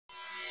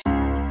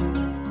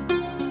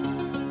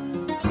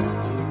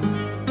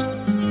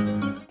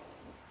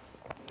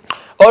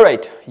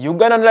Alright,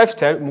 Ugandan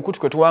lifestyle mukutu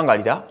kwe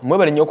tuwangalira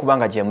mwebale nnyo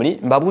kubanga gye muli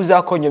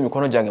mbabuuzaako nnyo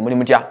mikono gyange muli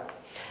mutya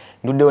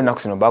nduddewo ennaku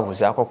zino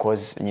babuuzaako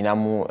cause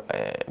nyinamu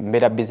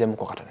mbeera busy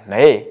muko katono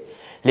naye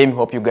let me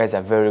hope you guys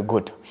are very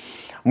good.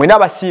 Mwena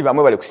abasiiba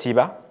mwebale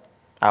kusiiba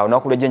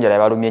olunaku lw'ejjenjala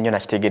yabalumye nnyo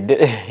nakitegedde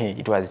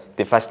it was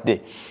the first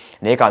day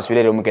naye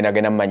kansuubira leero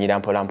mugendagenda mumanyira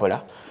mpola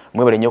mpola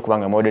mwebale nnyo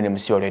kubanga mwewodde ne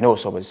musi olwo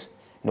n'obusobozi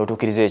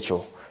n'otuukiriza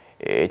ekyo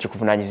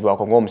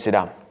ekikuvunaanyizibwako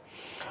ng'omusiraamu.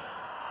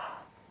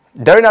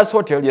 Darinas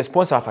Hotel ye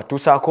sponsor afa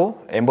tusako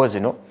embozi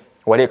no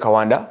wale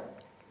Kawanda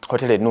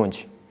hotel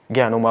ennungi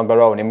genda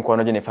n'omwagalwa wawo ne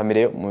mikwano gye ne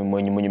family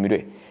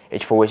munyumirwe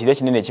ekifo wekire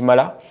kinene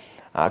ekimala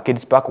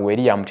kids park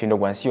weri ya mutindo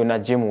gwa nsi yonna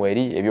gym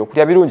weri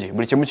ebyokulya birungi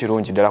buli kimu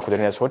kirungi ddala ku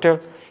Darinas Hotel.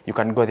 You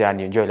can go there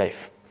and enjoy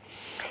life.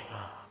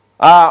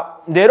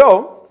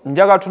 Leero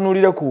njaga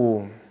tunulire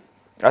ku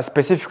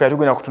specifically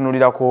tugenda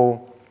kutunulira ku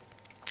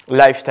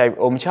lifestyle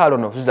omukyalo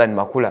no Suzan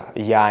Makula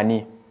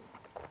yani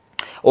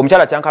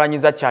omukyala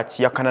kyankalanyiza church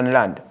ya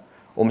Canaanland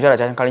omukyala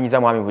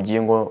kyankalanyiza mwami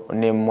Bujingo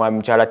ne mwami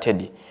mukyala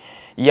Teddy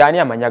yani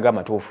amanyaga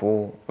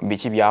amatuufu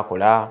biki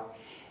byakola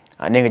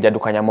nenge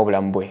jadukanya mu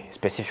bulamu bwe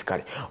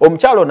specifically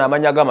omukyalo na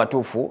amanyaga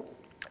amatuufu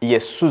ye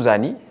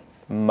Suzan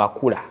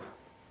Makula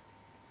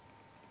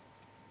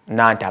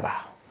nantaba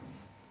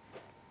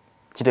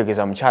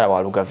kitegeeza mukyala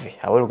wa Lugave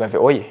Lugave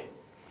oye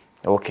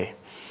okay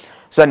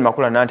Suzan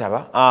Makula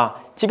nantaba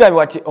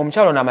kigambibwa ati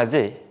omukyalo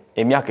namaze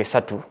emyaka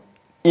 3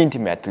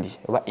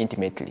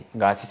 intimately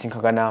nga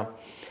asisinkagana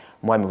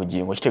mwami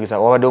Bujingo kitegeeza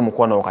wabadde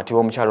omukwano wakati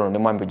w'omukyalo ne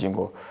mwami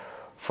Bujingo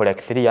for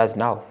like 3 years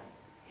now.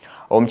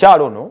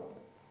 Omukyalo no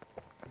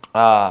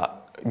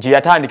gye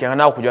yatandikanga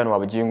nawe okujja wa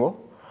Bujingo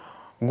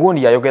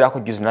gundi yayogerako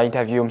juzi na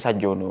interview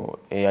omusajja ono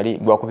yali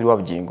gwakubirwa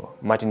Bujingo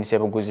Martin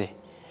Sebuguzi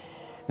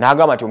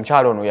n'agamba nti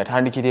omukyalo ono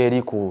yatandikira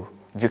eri ku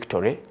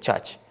Victory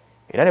Church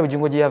era ne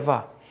Bujingo gye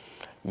yava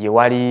ye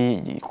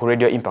wali ku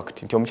Radio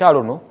Impact nti omukyalo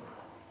ono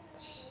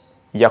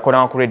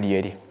yakona ku radio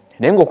eri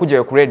naye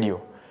ng'okujja ku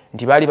radio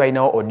nti baali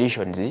balinawo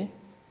auditions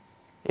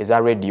eza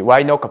radio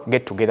walinawo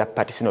get together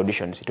party sin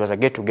auditions. It was a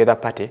get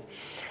together party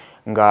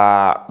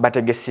nga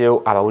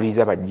bategeseewo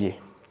abawuliriza bajje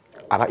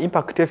aba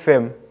Impact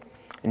FM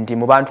nti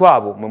mu bantu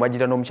abo mwe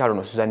mwajjira n'omukyalo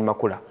no Suzan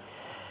Makula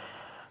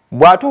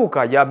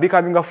bwatuuka ya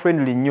becoming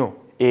friendly nnyo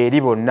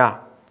eri bonna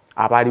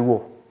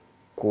abaliwo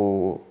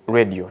ku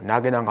radio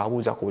n'agenda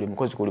ng'abuuza ku buli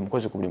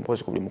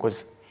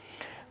mukozi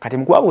kati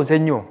mukubabuuza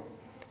ennyo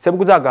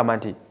Sebuguzi agamba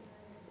nti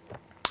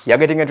ya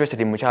getting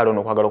interested in mukyalo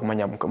no kwagala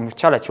okumanya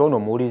mukyala kyono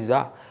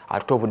muwuliza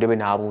ate obudde bwe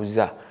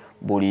n'abuuza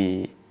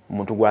buli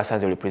muntu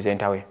gwasanze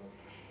representer we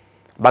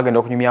bagenda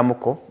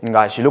okunyumyamuko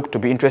nga she looked to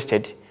be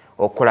interested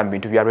okukola mu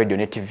bintu bya radio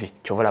ne TV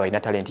kyovola balina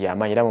talent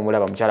y'amaanyi era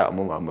mumulaba mukyala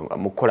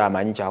mukola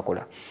amanyi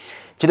kyakola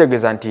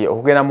kitegeeza nti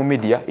okugenda mu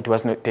media it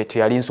was not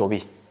yali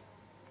nsobi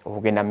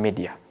okugenda mu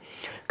media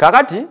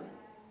kakati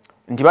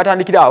nti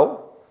batandikirawo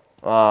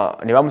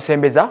ne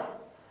bamusembeza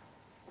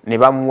ne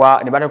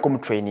batandika mu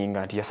training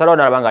nti yasalawo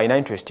n'alaba nga alina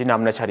interest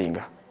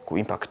n'amunachalinga ku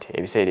Impact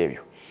ebiseera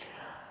ebyo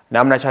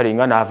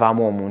n'amunachalinga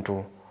n'avaamu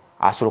omuntu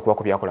asobola okuba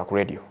ku byakola ku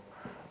radio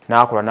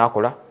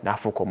n'akola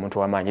n'afuuka omuntu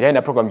w'amaanyi era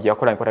na program gye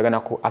yakola nkwatagana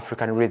ku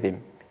African Rhythm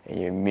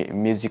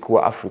music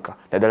wa Africa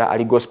naddala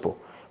ali gospel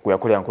gwe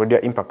yakolera ku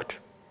Radio Impact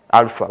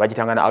Alpha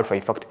bagitanga na Alpha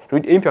in fact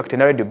Impact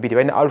na Radio bbiri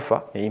balina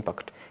Alpha ne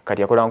Impact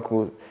kati yakola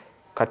ku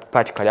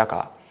party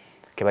kalyaka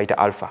ke bayita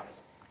Alpha.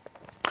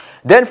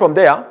 Then from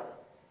there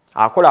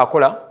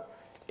akola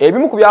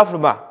ebimu ku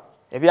byafuluma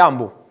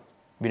ebyambu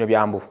bino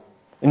byambu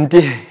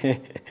nti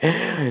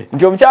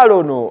omukyalo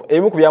ono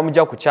ebimu ku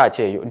byamujja ku church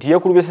eyo nti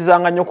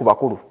yekulubisizanga nnyo ku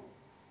bakulu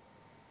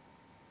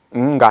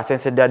nga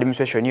asensedde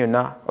administration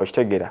yonna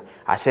okitegeera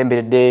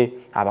asemberedde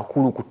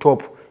abakulu ku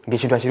top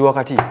ng'ekintu akiri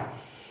wakati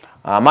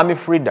Mami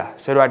Frida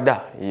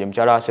Serwadda ye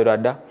mukyala wa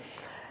Serwadda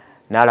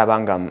n'alaba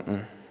nga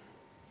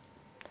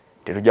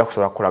tetujja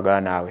kusobola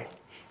kukolagana naawe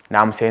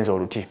n'amusenza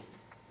oluti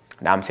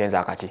n'amusenza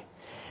akati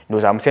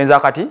ndoza amusenza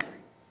akati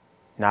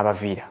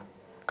n'abaviira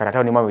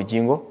katatawo ne mwami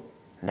Bujingo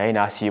naye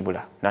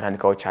n'asiibula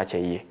n'atandikawo church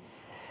ye.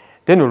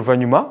 Then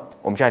oluvannyuma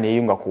omukyala ne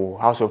yeeyunga ku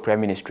House of Prayer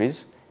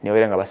Ministries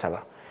nebeera nga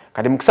basaba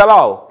kati mu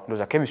kusabaawo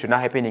ndoza chemistry na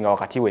happening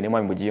wakati we ne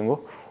mwami Bujingo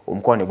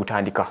omukwano ne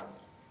gutandika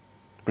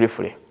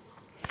briefly.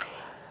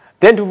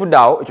 Then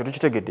tuvuddeawo ekyo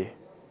tukitegedde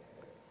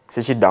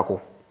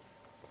sikiddako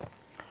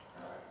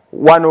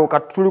wano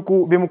katuli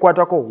ku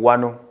bimukwatako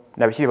wano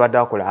na biki badde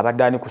akola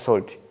abadde ani ku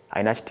salt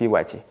alina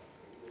kitiibwa ki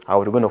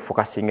awo tugenda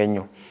okufokasinga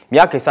ennyo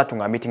myaka 3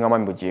 nga meeting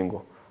mwami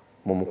Bujingo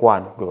mu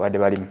mukwano gwe badde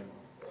balimu.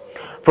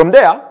 From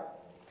there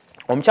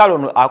omukyalo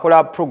ono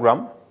akola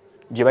program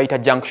gye bayita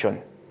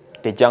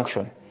The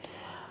Junction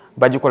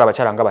bagikola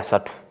abakyala nga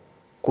 3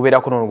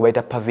 kubeerako n'ono gwe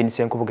bayita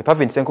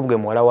Pavin Senkubuge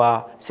muwala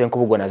wa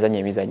Senkubuge nazanya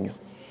emizannyo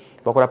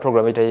bakola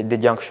program bayita The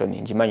Junction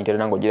ngimanyi ntera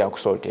nange ogira ku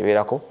salt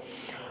ebeerako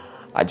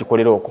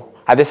agikolera okwo.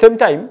 At the same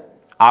time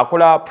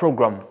akola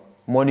program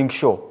morning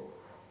show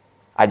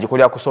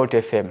agikolera ku Salt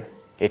FM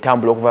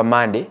etambula okuva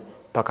Monday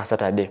paka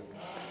Saturday.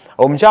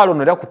 Omukyalo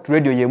ono era ku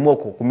radio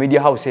yemoko ku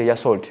media house ya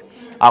Salt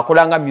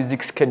akolanga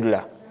music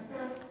scheduler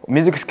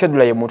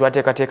ye muntu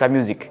ateekateeka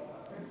music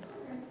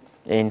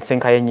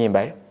ensenka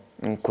y'ennyimba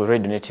ku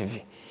radio ne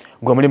TV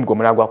gwe mulimu gwe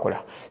mulala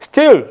gwakola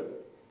still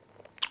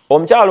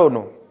omukyalo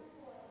ono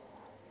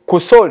ku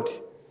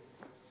Salt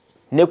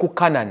ne ku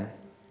Canaan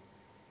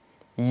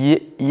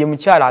ye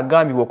mukyala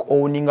agambibwa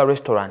owninga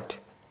restaurant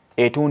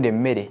etunda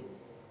emmere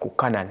ku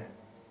Canaan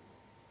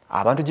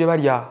abantu gye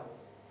balya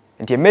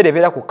nti emmere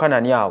ebeera ku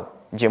Canaan awo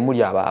gye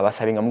muli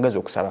abasabi nga mugenzi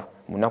okusaba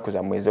mu nnaku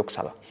zammwe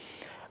ez'okusaba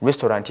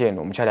restaurant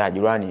eno omukyala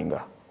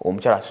yagirwaninga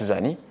omukyala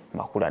Suzan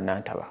Makula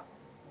Nantaba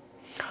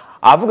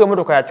avuga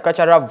emmotoka ya kika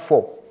kya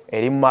RAV4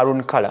 eri mu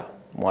maroon color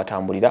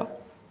mwatambulira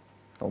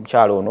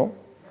omukyala ono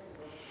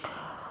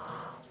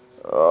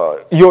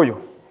yoyo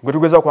gwe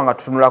tugeza okuba nga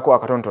tutunulako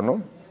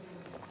akatontono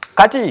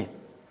kati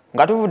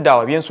nga tuvudde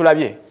awo ebyensula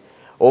bye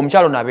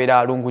omukyala ono abeera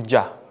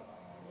alungujja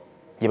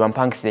gye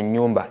bampangisiza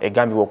ennyumba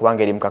egambibwa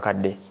okubanga eri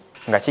mukakadde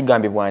nga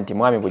kigambibwa nti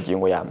mwami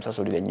Bujingo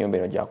yamusasulira ennyumba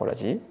eno gyakola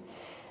ki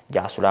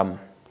gyasulamu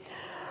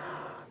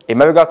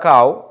emabega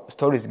kaawo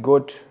stories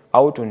got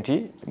out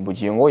nti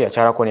Bujingo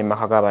yakyalako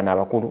n'emmaka g'abaana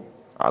abakulu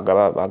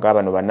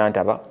ag'abano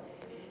bannantaba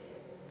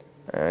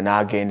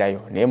n'agendayo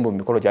naye mu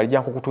mikolo gyali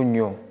gyankukutu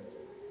nnyo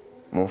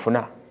mu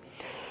nfuna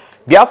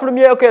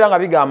byafulumyeko era nga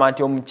bigamba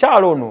nti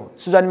omukyalo ono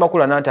Suzan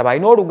Makula Nantaba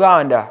alina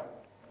oluganda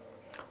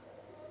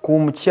ku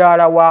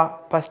mukyala wa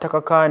Pastor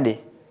Kakande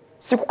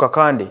si ku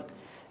Kakande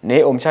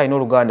naye omukyala alina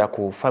oluganda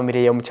ku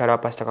famire y'omukyala wa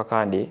Pastor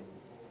Kakande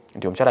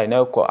nti omukyala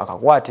alinayo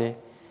akakwate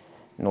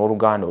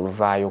n'oluganda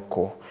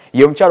oluvaayoko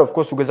ye omukyala of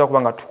course ugeza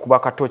kubanga tukuba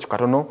katochi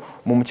katono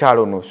mu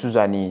mukyalo ono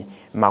Suzan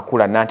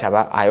Makula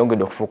Nantaba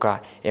ayongedde okufuuka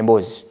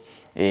emboozi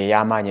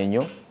y'amaanyi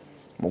ennyo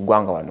mu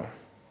ggwanga wano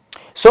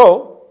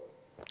so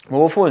mu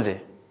bufunze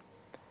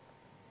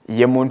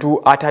ye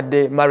muntu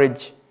atadde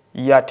marriage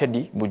ya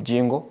Teddy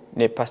Bujingo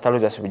ne Pastor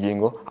Rogers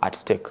Bujingo at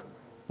stake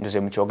nduze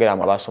mukyogera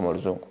mu abasoma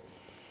oluzungu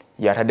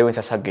yataddewo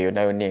ensasage yo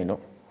nayo neeno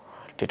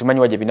tetumanyi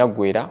waje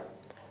binaggwera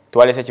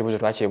twalese ekibuzo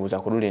twakyebuuza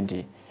ku lule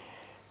nti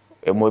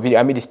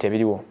amidisite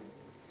ebiriwo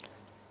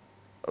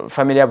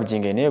family ya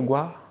Bujingo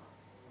eneegwa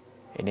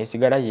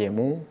eneesigala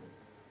yemu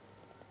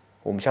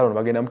omukyalo ono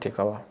bagenda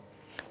muteekawa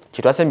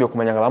kyetwasembye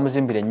okumanya nga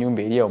bamuzimbira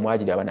ennyumba eri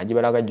omwajiri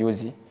abanagibalaga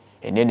juzi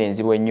enene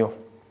enzibu ennyo.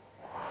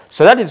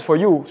 So that is for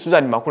you,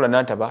 Suzan Makula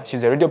Nantaba.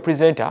 She's a radio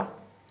presenter,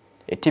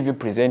 a TV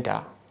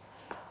presenter,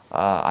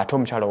 ate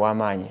omukyalo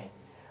w'amaanyi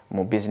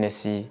mu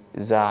business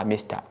za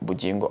Mr.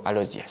 Bujingo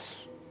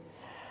Aloysius.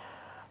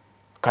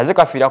 Kaze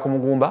kafiira ku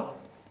mugumba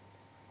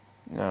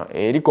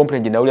eri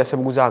complaint nawulya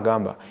Ssebuguzi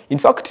agamba. In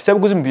fact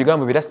Ssebuguzi mu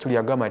bigambo bira situli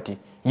agamba ati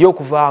ye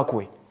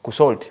okuvaakwe ku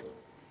Salt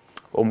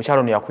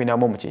omukyalo ono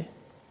yakwinamu omuki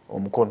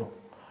omukono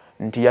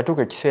nti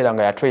yatuuka ekiseera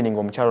nga ya training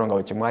omukyalo nga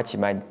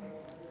wekimwakimanyi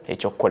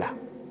ekyokukola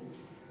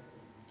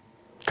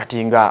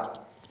kati nga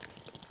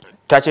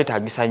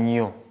takyetaagisa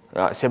nnyo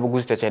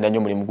Ssebuguzi takyalina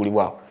nnyo mulimu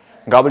gulibwawo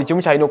nga buli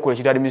kimu kyalina okukola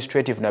ekiri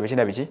administrative na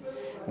biki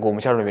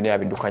ng'omukyalo ono byonna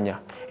yabiddukanya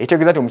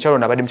ekitegeeza nti omukyalo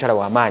ono abadde mukyala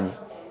w'amaanyi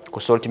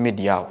ku Salt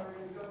Media awo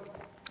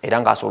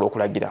era ng'asobola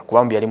okulagira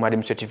kubanga yali mu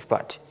administrative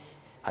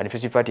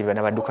party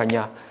bana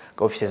baddukanya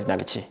ka offices na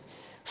biki.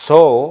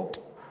 So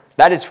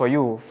that is for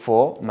you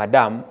for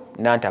Madam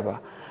Nantaba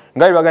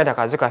nga bibagenda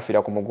kaze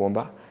kafiira ku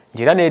mugumba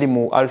njira n'eri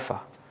mu Alpha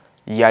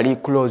yali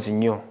close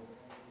nnyo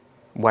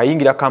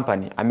bwayingira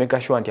company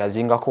ameka sure nti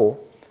azingako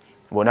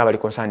bona bali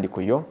concerned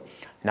ku yo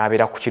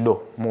n'abeera ku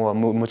kido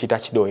mu kita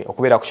kido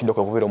okubeera ku kido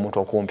kubeera omuntu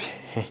okumpi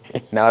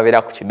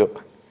n'abeera ku kido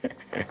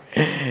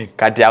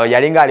kati awo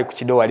yali nga ali ku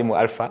kido wali mu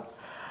Alpha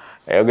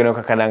ogeno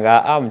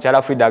kakananga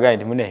mukyala Frida agaye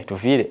nti mune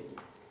tuviire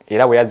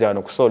era bwe yazze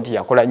wano ku Salt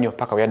yakola nnyo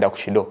paka bwe yadda ku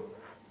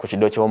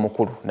kido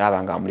ky'omukulu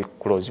n'abanga amuli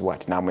close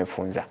what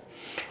n'amwefunza.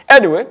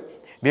 Anyway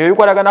bye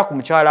bikolagana ku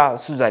mukyala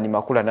Suzan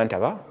Makula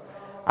Nantaba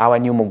awa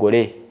ni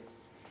umugole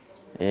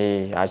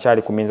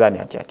akyali ku minzani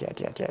ati.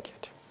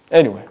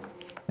 Anyway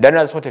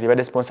Daniel's Hotel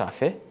ibadde sponsor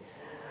affe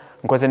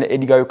nkoze ne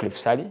Edgar Wycliffe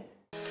Sali